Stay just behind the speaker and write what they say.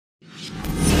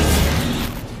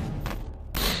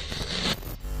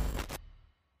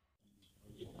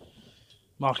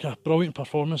Mark, a brilliant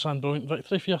performance and brilliant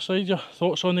victory for your side. Your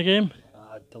thoughts on the game?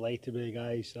 Delighted with the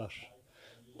guys.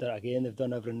 They've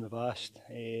done everything we've asked.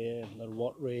 Their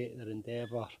work rate, their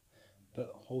endeavour,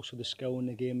 but also the skill in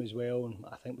the game as well. And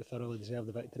I think we thoroughly deserved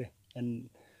the victory. And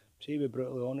to be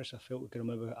brutally honest, I felt we could have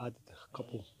maybe added a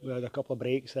couple. We had a couple of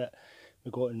breaks that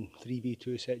we got in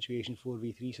 3v2 situation,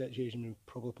 4v3 situation. We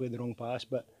probably played the wrong pass,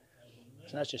 but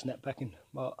that's just nitpicking.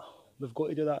 But we've got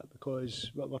to do that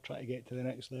because we're trying to get to the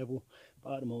next level.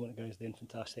 But at the moment, the guys are doing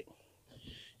fantastic.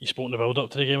 You spoke in the build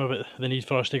up to the game about the need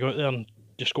for us to go out there and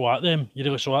just go at them. You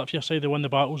really saw that for your side. They won the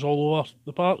battles all over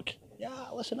the park. Yeah,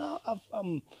 listen,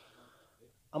 I'm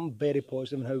very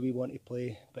positive in how we want to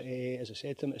play. But as I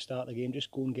said to them at the start of the game,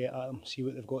 just go and get at them, see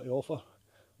what they've got to offer.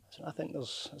 Listen, I think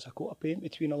there's a coat of paint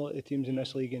between a lot of the teams in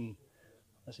this league, and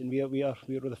listen, we're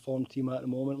the form team at the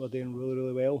moment. We're doing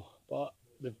really well, but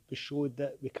we showed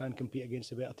that we can compete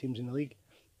against the better teams in the league.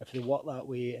 If they work that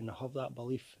way and have that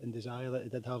belief and desire that they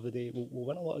did have today, we'll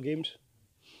win a lot of games.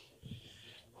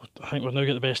 I think we've now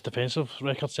got the best defensive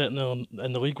record set in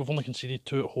the league. We've only conceded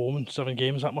 2 at home in 7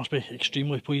 games. That must be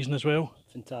extremely pleasing as well.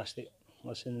 Fantastic.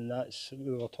 Listen,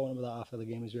 we were talking about that after the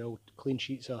game as well. Clean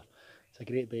sheets it's a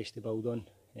great base to build on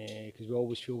because we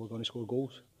always feel we're going to score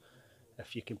goals.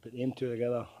 If you can put them two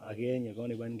together, again, you're going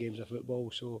to win games of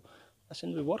football. So,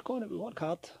 listen, we work on it, we work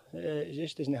hard. It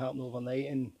just doesn't happen overnight.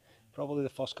 And probably the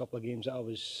first couple of games that I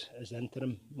was as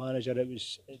interim manager,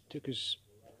 it took us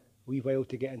a wee while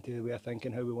to get into the way of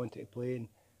thinking how we wanted to play. And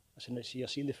listen, you're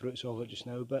seeing the fruits of it just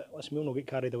now. But listen, we'll not get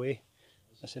carried away.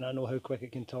 Listen, I know how quick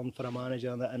it can turn for a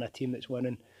manager and a team that's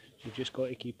winning. You've just got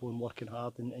to keep on working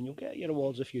hard, and you'll get your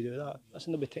rewards if you do that.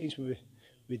 Listen, there'll be times when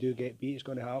we do get beat. It's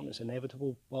going to happen. It's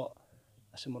inevitable. But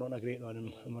listen, we're on a great run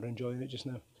and we're enjoying it just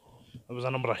now. There was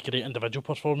a number of great individual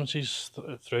performances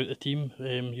throughout the team.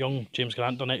 Young James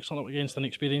Grant done excellent up against an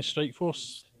experienced strike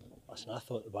force. Listen, I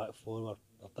thought the back four were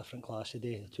different class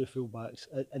today. The 2 full backs,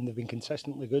 and they've been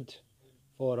consistently good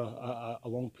for a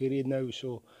long period now.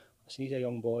 So listen, he's a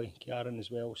young boy. Kieran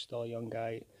as well, still a young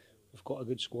guy. We've got a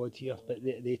good squad here, but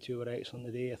they two were excellent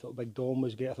today. I thought Big Dom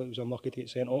was great. I thought he was unlucky to get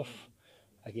sent off.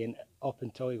 Again, up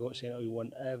until he got sent off, he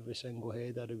won every single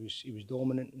header. He was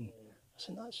dominant, and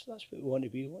listen, that's what we want to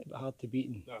be. We want to be hard to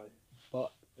beat.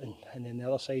 But and then the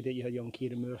other side, you had young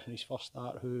Kieran Moore in his first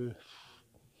start, who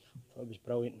I thought was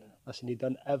brilliant. Listen, he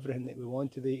done everything that we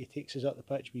wanted. He takes us up the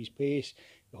pitch with his pace.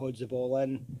 He holds the ball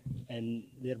in, and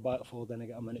their back four didn't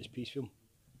get a minute's peace for him.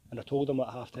 And I told him at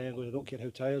half time, I don't care how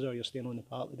tired you are, you're staying on the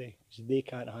park today, because they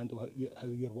can't handle how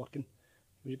you're working.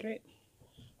 It was great.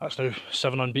 That's now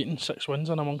 7 unbeaten, 6 wins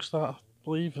in amongst that, I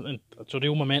believe. And it's a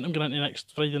real momentum going into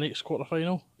next Friday night's quarter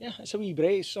final. Yeah, it's a wee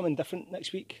break. It's something different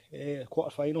next week.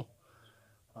 Quarter final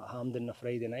at Hampden on a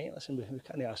Friday night. Listen, we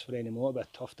can't ask for any more. It'll be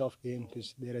a tough game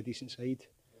because they're a decent side.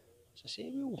 As I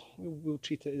say, we'll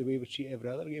treat it the way we treat every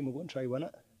other game. We'll go and try win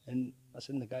it. And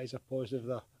listen, the guys are positive.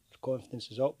 Their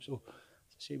confidence is up. So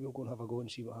as I say, we'll go and have a go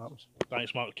and see what happens.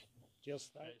 Thanks, Mark.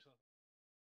 Cheers. Thanks.